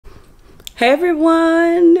Hey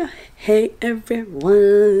everyone,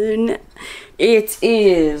 it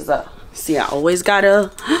is, see, I always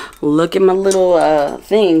gotta look at my little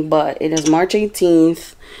thing, but it is March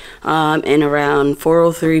 18th and around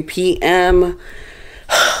 4:03 p.m.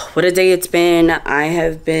 What a day it's been.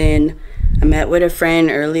 I met with a friend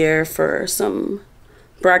earlier for some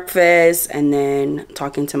breakfast, and then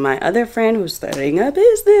talking to my other friend who's starting a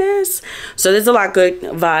business. So there's a lot of good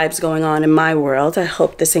vibes going on in my world. I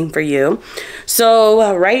hope the same for you.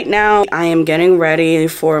 So right now I am getting ready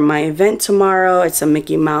for my event tomorrow. It's a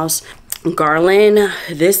Mickey Mouse Garland.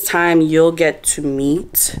 This time you'll get to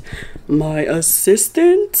meet my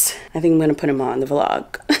assistant. I think I'm gonna put him on the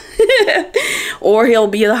vlog. Or he'll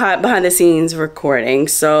be the hot behind the scenes recording.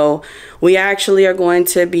 So we actually are going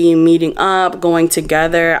to be meeting up, going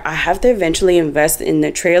together. I have to eventually invest in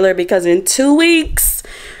the trailer because in 2 weeks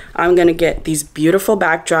I'm gonna get these beautiful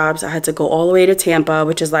backdrops. I had to go all the way to Tampa,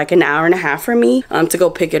 which is like an hour and a half for me to go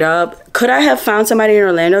pick it up. Could I have found somebody in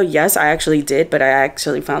Orlando? Yes, I actually did, but I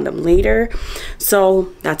actually found them later. So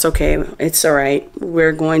that's okay, it's all right.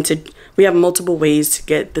 We have multiple ways to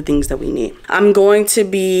get the things that we need. I'm going to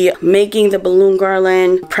be making the balloon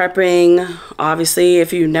garland, prepping. Obviously,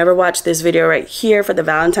 if you never watched this video right here for the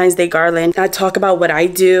Valentine's Day garland, I talk about what I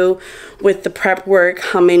do with the prep work,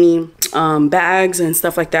 how many bags and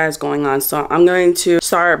stuff like that is going on. So I'm going to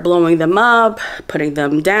start blowing them up, putting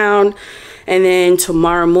them down, and then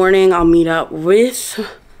tomorrow morning I'll meet up with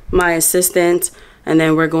my assistant, and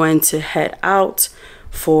then we're going to head out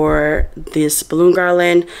for this balloon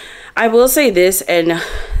garland. I will say this, and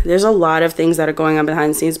there's a lot of things that are going on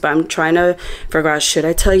behind the scenes, but I'm trying to figure out, should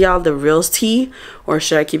I tell y'all the real tea or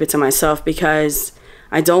should I keep it to myself? Because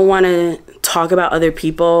I don't want to talk about other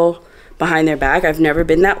people behind their back. I've never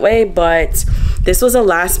been that way, but this was a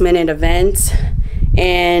last minute event,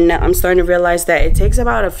 and I'm starting to realize that it takes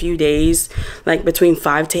about a few days, like between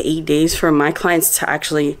 5 to 8 days, for my clients to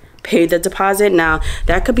actually pay the deposit. Now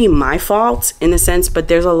that could be my fault in a sense, but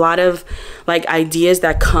there's a lot of like ideas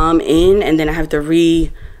that come in, and then I have to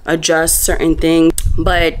readjust certain things.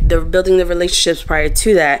 But the building the relationships prior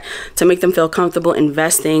to that to make them feel comfortable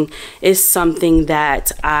investing is something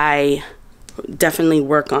that I definitely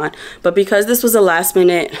work on. But because this was a last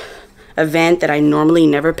minute event that I normally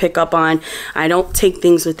never pick up on, I don't take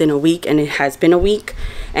things within a week, and it has been a week,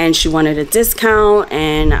 and she wanted a discount,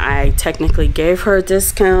 and I technically gave her a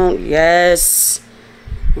discount. Yes,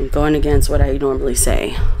 I'm going against what I normally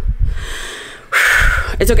say.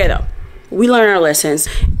 It's okay though, we learn our lessons.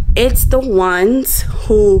 It's the ones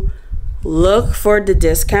who look for the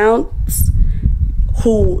discounts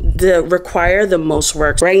who require the most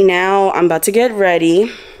work. Right now I'm about to get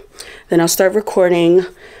ready, then I'll start recording,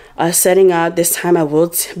 setting up. This time I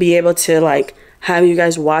will be able to like have you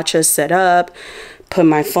guys watch us set up, put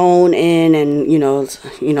my phone in, and you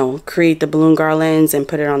know create the balloon garlands and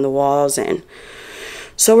put it on the walls, and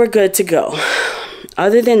so we're good to go.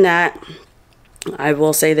 Other than that, I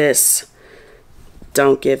will say this: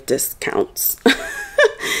 don't give discounts.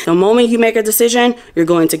 The moment you make a decision, you're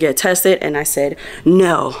going to get tested. And I said,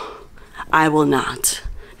 no, I will not.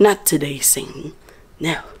 Not today, Satan.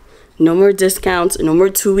 No. No more discounts, no more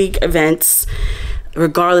 2-week events,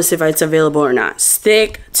 regardless if it's available or not.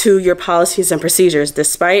 Stick to your policies and procedures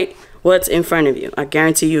despite what's in front of you. I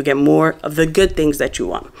guarantee you'll get more of the good things that you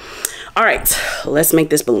want. All right, let's make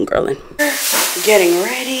this balloon garland. Getting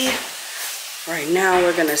ready. Right now,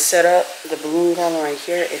 we're gonna set up the balloon garland right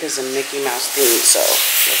here. It is a Mickey Mouse theme, so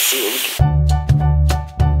let's see what we can.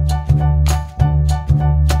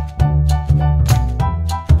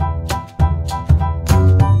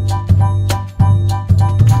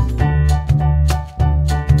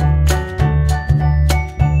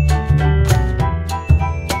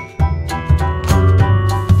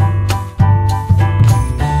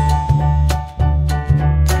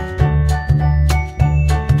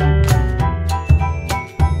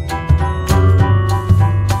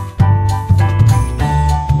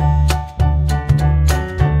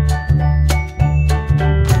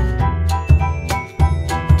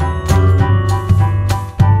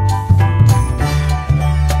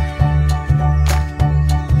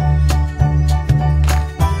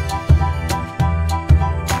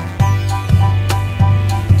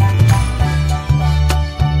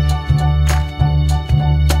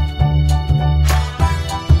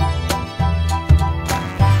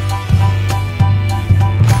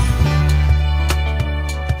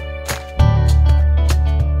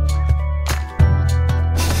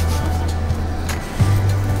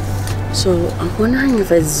 So I'm wondering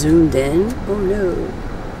if it's zoomed in. Oh no.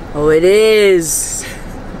 Oh, it is.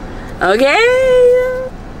 Okay.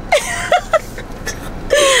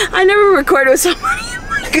 I never recorded with somebody.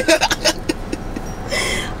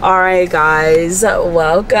 All right, guys,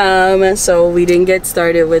 welcome. So we didn't get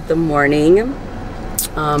started with the morning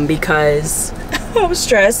because I was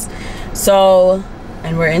stressed. So,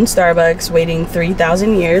 and we're in Starbucks waiting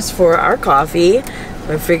 3,000 years for our coffee.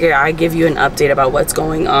 I figured I'd give you an update about what's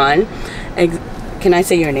going on. Can I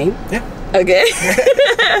say your name? Yeah. Okay.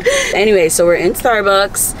 Anyway, so we're in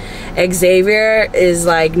Starbucks. Xavier is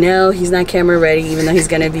like, no, he's not camera ready, even though he's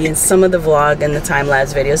gonna be in some of the vlog and the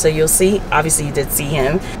time-lapse video, so you'll see. Obviously you did see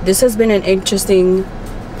him. This has been an interesting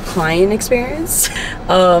client experience,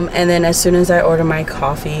 and then as soon as I order my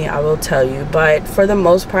coffee I will tell you, but for the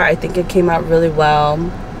most part I think it came out really well.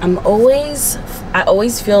 I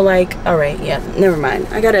always feel like, all right, yeah, never mind,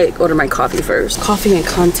 I gotta order my coffee first. Coffee and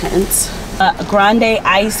content. Grande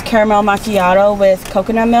iced caramel macchiato with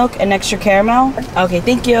coconut milk and extra caramel. Okay,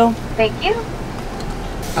 thank you. Thank you.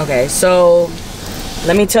 Okay, so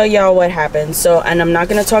let me tell y'all what happened. So, and I'm not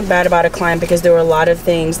gonna talk bad about a client because there were a lot of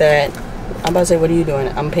things that I'm about to say. What are you doing?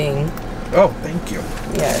 I'm paying. Oh, thank you.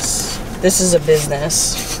 Yes, this is a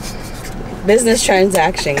business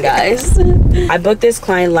transaction, guys. I booked this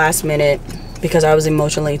client last minute because I was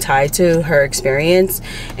emotionally tied to her experience,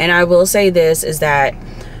 and I will say this is that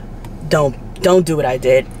don't do what I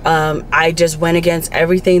did. I just went against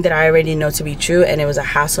everything that I already know to be true, and it was a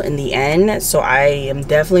hassle in the end. So I am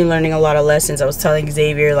definitely learning a lot of lessons. I was telling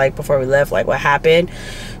Xavier, like, before we left, like, what happened.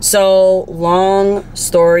 So long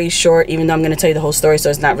story short, even though I'm gonna tell you the whole story, so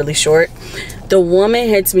it's not really short, the woman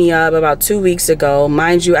hits me up about 2 weeks ago.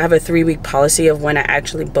 Mind you, I have a 3-week policy of when I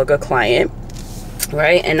actually book a client,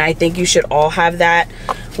 right? And I think you should all have that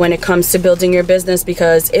when it comes to building your business,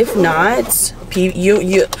 because if not,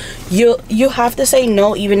 you have to say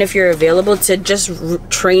no, even if you're available, to just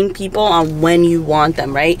train people on when you want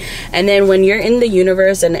them, right? And then when you're in the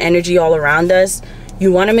universe and energy all around us,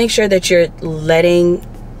 you want to make sure that you're letting,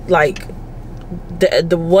 like,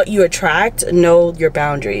 the what you attract know your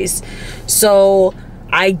boundaries. So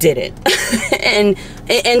I didn't. And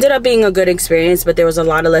it ended up being a good experience, but there was a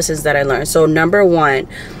lot of lessons that I learned. So number one,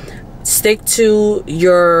 stick to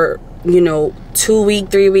your, 2-week,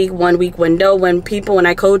 3-week, 1-week window. When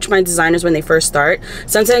I coach my designers when they first start,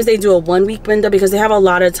 sometimes they do a 1-week window because they have a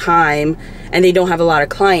lot of time and they don't have a lot of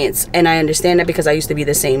clients, and I understand that because I used to be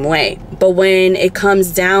the same way. But when it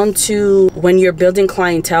comes down to when you're building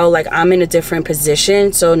clientele, like, I'm in a different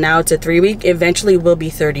position, so now it's a 3-week, eventually will be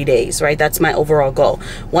 30 days, right? That's my overall goal.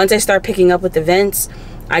 Once I start picking up with events,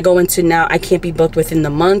 I go into, now I can't be booked within the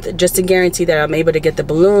month, just to guarantee that I'm able to get the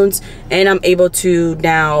balloons, and I'm able to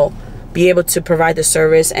now be able to provide the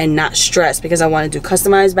service and not stress, because I want to do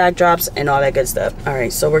customized backdrops and all that good stuff. All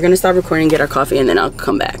right, so we're gonna stop recording, get our coffee, and then I'll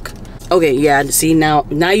come back. Okay, yeah, see, now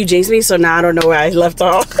you jinxed me, so now I don't know where I left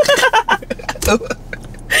off.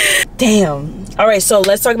 Damn. All right, so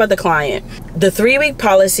let's talk about the client. The 3-week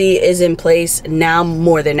policy is in place now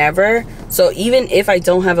more than ever. So even if I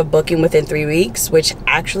don't have a booking within 3 weeks, which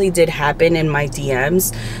actually did happen in my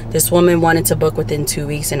DMs, this woman wanted to book within 2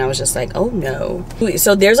 weeks, and I was just like, oh no.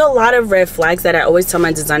 So there's a lot of red flags that I always tell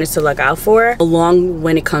my designers to look out for along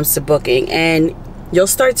when it comes to booking, and you'll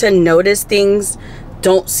start to notice things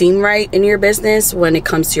don't seem right in your business when it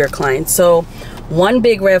comes to your clients. So one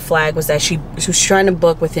big red flag was that she was trying to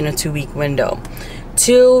book within a 2-week window.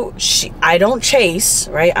 2, I don't chase,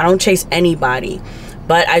 right? I don't chase anybody,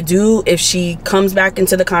 but I do, if she comes back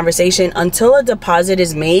into the conversation, until a deposit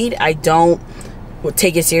is made, I don't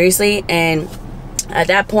take it seriously. And at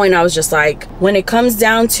that point, I was just like, when it comes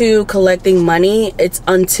down to collecting money, it's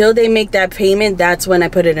until they make that payment, that's when I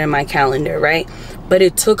put it in my calendar, right? But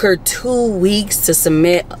it took her 2 weeks to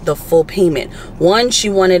submit the full payment. One, she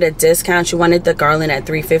wanted a discount. She wanted the Garland at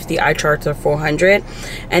 $350. I charged her $400.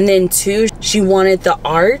 And then 2, she wanted the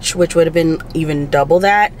arch, which would have been even double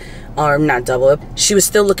that, or not double it. She was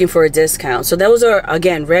still looking for a discount. So those are,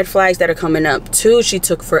 again, red flags that are coming up. 2, she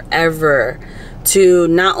took forever to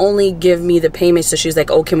not only give me the payment, so she's like,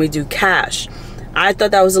 oh, can we do cash? I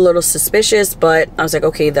thought that was a little suspicious, but I was like,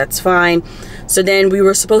 okay, that's fine. So then we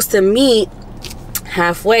were supposed to meet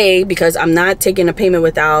halfway, because I'm not taking a payment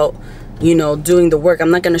without, doing the work. I'm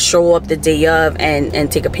not going to show up the day of and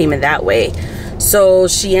take a payment that way. So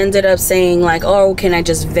she ended up saying like, oh, can I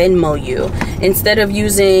just Venmo you, instead of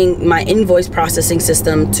using my invoice processing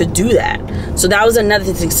system to do that. So that was another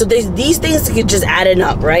thing. So these things could just add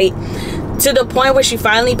up, right? To the point where she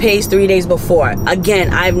finally pays 3 days before.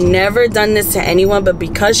 Again, I've never done this to anyone, but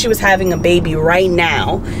because she was having a baby right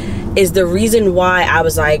now is the reason why I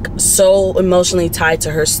was like so emotionally tied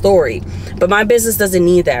to her story. But my business doesn't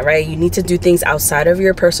need that, right? You need to do things outside of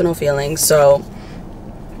your personal feelings. So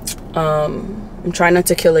I'm trying not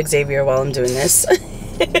to kill Xavier while I'm doing this.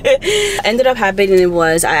 Ended up happening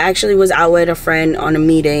was I actually was out with a friend on a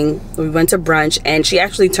meeting. We went to brunch and she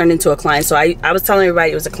actually turned into a client. So I was telling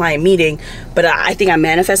everybody it was a client meeting, but I think I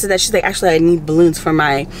manifested that. She's like, actually I need balloons for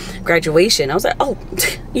my graduation. I was like, oh,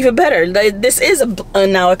 even better. This is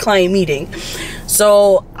now a client meeting.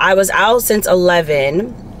 So I was out since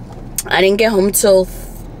 11. I didn't get home till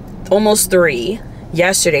almost 3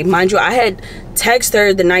 yesterday. Mind you, I had texted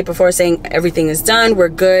her the night before saying everything is done, we're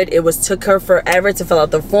good. It took her forever to fill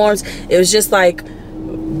out the forms. It was just like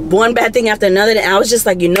one bad thing after another, and I was just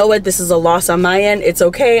like, you know what, this is a loss on my end. It's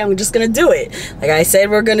okay, I'm just gonna do it. Like I said,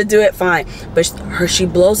 we're gonna do it, fine. But she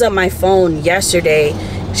blows up my phone yesterday.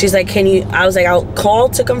 She's like, can you, I was like, I'll call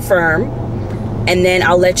to confirm, and then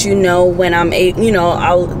I'll let you know when I'm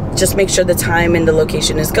I'll just make sure the time and the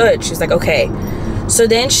location is good. She's like, okay. So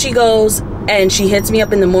then she goes and she hits me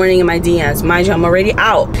up in the morning in my DMs. Mind you, I'm already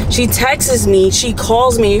out. She texts me, she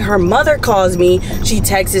calls me, her mother calls me, she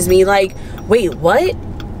texts me like, wait, what?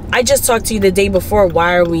 I just talked to you the day before.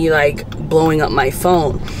 Why are we like blowing up my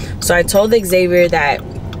phone? So I told Xavier that,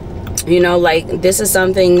 like this is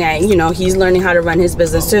something that, he's learning how to run his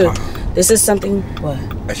business too. This is something, what?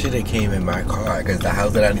 I should have came in my car because the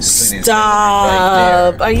house that I need to clean is Stop.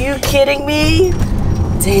 right there. Are you kidding me?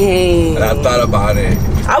 Dang. And I thought about it.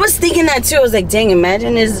 I was thinking that too. I was like, dang,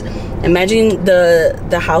 imagine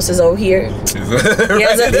the house is over here. He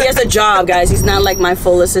has a job, guys. He's not like my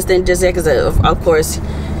full assistant just yet because of course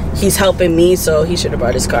he's helping me, so he should have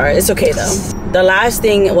brought his car. It's okay though. The last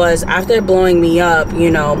thing was, after blowing me up,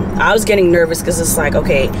 I was getting nervous because it's like,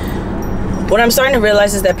 okay, what I'm starting to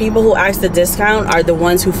realize is that people who ask the discount are the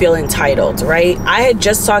ones who feel entitled, right? I had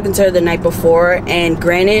just talked to her the night before, and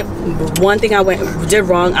granted, one thing I did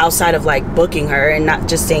wrong outside of like booking her and not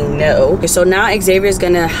just saying no. So now Xavier is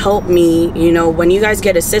gonna help me. When you guys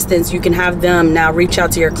get assistance, you can have them now reach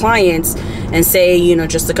out to your clients and say,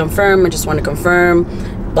 just to confirm, I just want to confirm,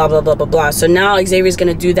 blah blah blah blah blah. So now Xavier is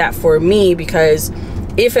gonna do that for me, because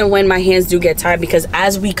if and when my hands do get tired, because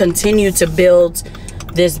as we continue to build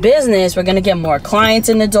this business, we're gonna get more clients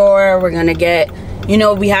in the door. We're gonna get,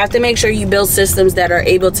 we have to make sure you build systems that are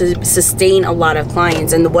able to sustain a lot of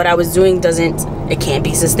clients. And what I was doing it can't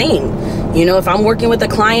be sustained. If I'm working with a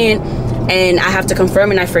client and I have to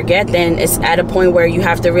confirm and I forget, then it's at a point where you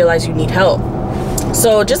have to realize you need help.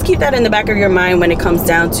 So just keep that in the back of your mind when it comes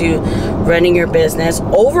down to running your business.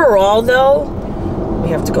 Overall though, we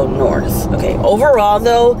have to go north. Okay, overall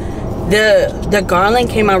though, the Garland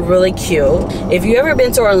came out really cute. If you ever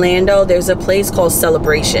been to Orlando, there's a place called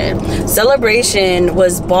Celebration. Celebration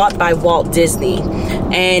was bought by Walt Disney,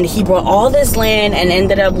 and he bought all this land and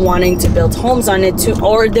ended up wanting to build homes on it too.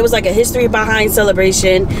 Or there was like a history behind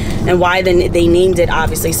Celebration and why then they named it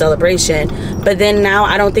obviously Celebration. But then now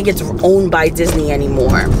I don't think it's owned by Disney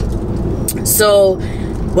anymore. So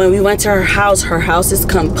when we went to her house is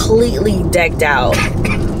completely decked out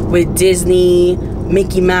with Disney,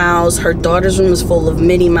 Mickey Mouse. Her daughter's room is full of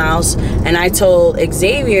Minnie Mouse. And I told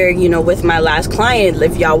Xavier, with my last client,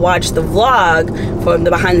 if y'all watch the vlog from the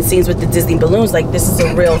behind the scenes with the Disney balloons, like this is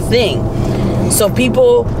a real thing. So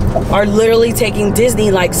people are literally taking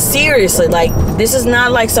Disney like seriously. Like this is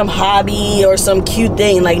not like some hobby or some cute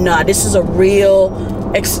thing. Like nah, this is a real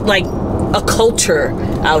like a culture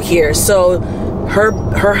out here. So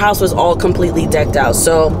her house was all completely decked out.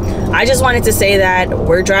 So I just wanted to say that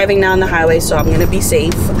we're driving down the highway, so I'm gonna be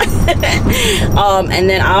safe. And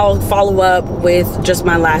then I'll follow up with just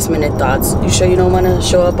my last minute thoughts. You sure you don't want to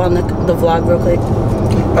show up on the vlog real quick?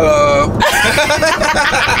 Hello.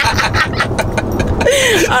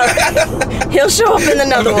 All right. He'll show up in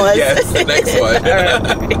another one. Yes, the next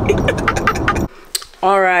one.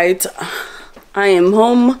 All right. I am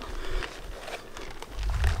home,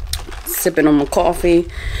 sipping on my coffee.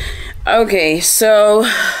 Okay, so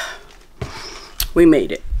we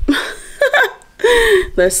made it.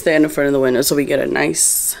 Let's stand in front of the window so we get a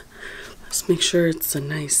nice, let's make sure it's a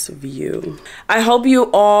nice view. I hope you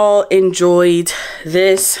all enjoyed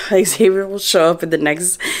this. Xavier will show up in the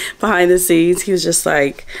next behind the scenes. He was just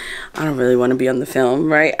like, I don't really want to be on the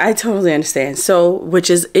film, right? I totally understand. So, which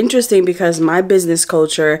is interesting because my business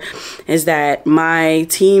culture is that my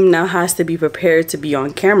team now has to be prepared to be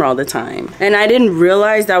on camera all the time. And I didn't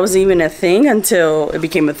realize that was even a thing until it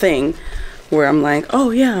became a thing where I'm like, oh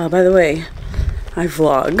yeah, by the way, I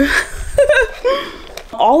vlog.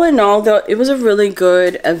 All in all though, it was a really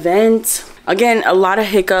good event. Again, a lot of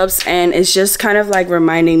hiccups, and it's just kind of like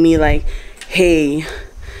reminding me like, hey,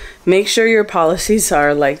 make sure your policies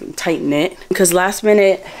are like tight knit, because last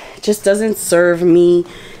minute just doesn't serve me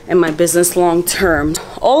and my business long term.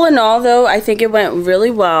 All in all though, I think it went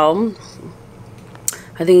really well.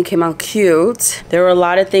 I think it came out cute. There were a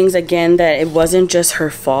lot of things, again, that it wasn't just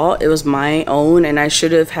her fault. It was my own, and I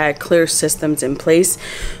should have had clear systems in place,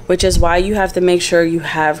 which is why you have to make sure you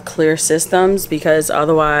have clear systems, because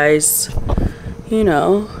otherwise, you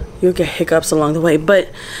know, you'll get hiccups along the way. But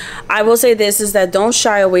I will say this, is that don't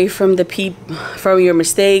shy away from from your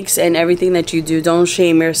mistakes and everything that you do. Don't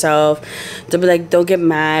shame yourself. Don't be like, don't get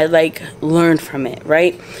mad. Like, learn from it,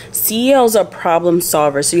 right? CEOs are problem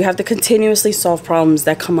solvers, so you have to continuously solve problems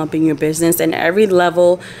that come up in your business, and every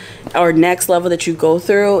level or next level that you go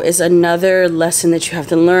through is another lesson that you have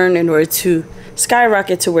to learn in order to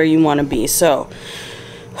skyrocket to where you want to be. So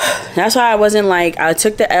that's why I wasn't like, I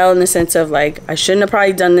took the L in the sense of like, I shouldn't have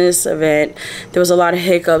probably done this event. There was a lot of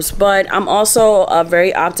hiccups, but I'm also a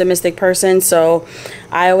very optimistic person, so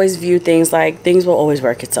I always view things like things will always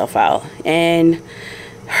work itself out. And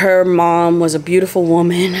her mom was a beautiful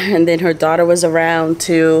woman, and then her daughter was around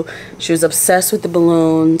too. She was obsessed with the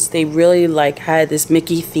balloons. They really like had this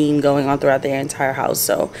Mickey theme going on throughout their entire house,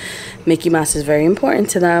 so Mickey Mouse is very important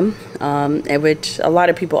to them, and which a lot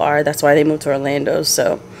of people are. That's why they moved to Orlando.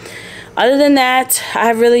 So other than that, I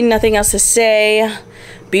have really nothing else to say.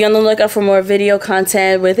 Be on the lookout for more video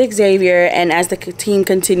content with Xavier, and as the team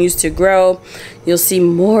continues to grow, you'll see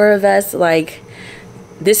more of us. Like,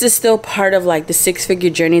 this is still part of like the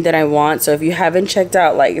 6-figure journey that I want. So if you haven't checked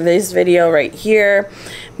out like this video right here,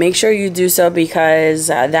 make sure you do so, because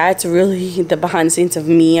that's really the behind the scenes of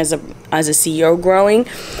me as a CEO growing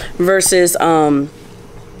versus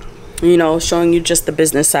you know, showing you just the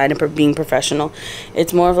business side and being professional.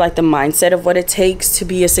 It's more of like the mindset of what it takes to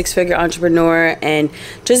be a 6-figure entrepreneur, and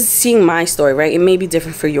just seeing my story, right? It may be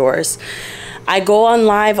different for yours. I go on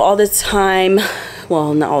live all the time.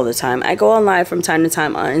 Well, not all the time. I go on live from time to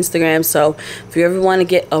time on Instagram. So if you ever want to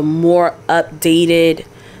get a more updated,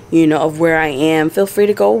 you know, of where I am, feel free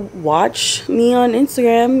to go watch me on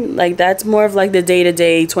Instagram. Like, that's more of like the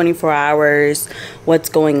day-to-day, 24 hours, what's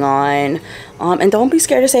going on. And don't be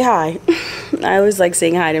scared to say hi. I always like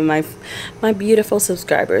saying hi to my beautiful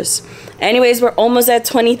subscribers. Anyways, we're almost at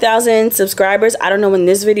 20,000 subscribers. I don't know when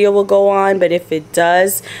this video will go on, but if it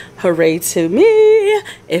does, hooray to me.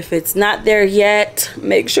 If it's not there yet,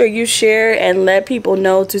 make sure you share and let people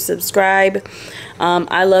know to subscribe.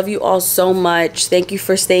 I love you all so much. Thank you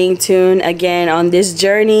for staying tuned again on this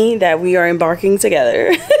journey that we are embarking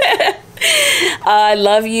together. I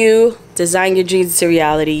love you. Design your dreams into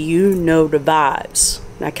reality. You know the vibes.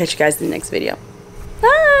 I'll catch you guys in the next video.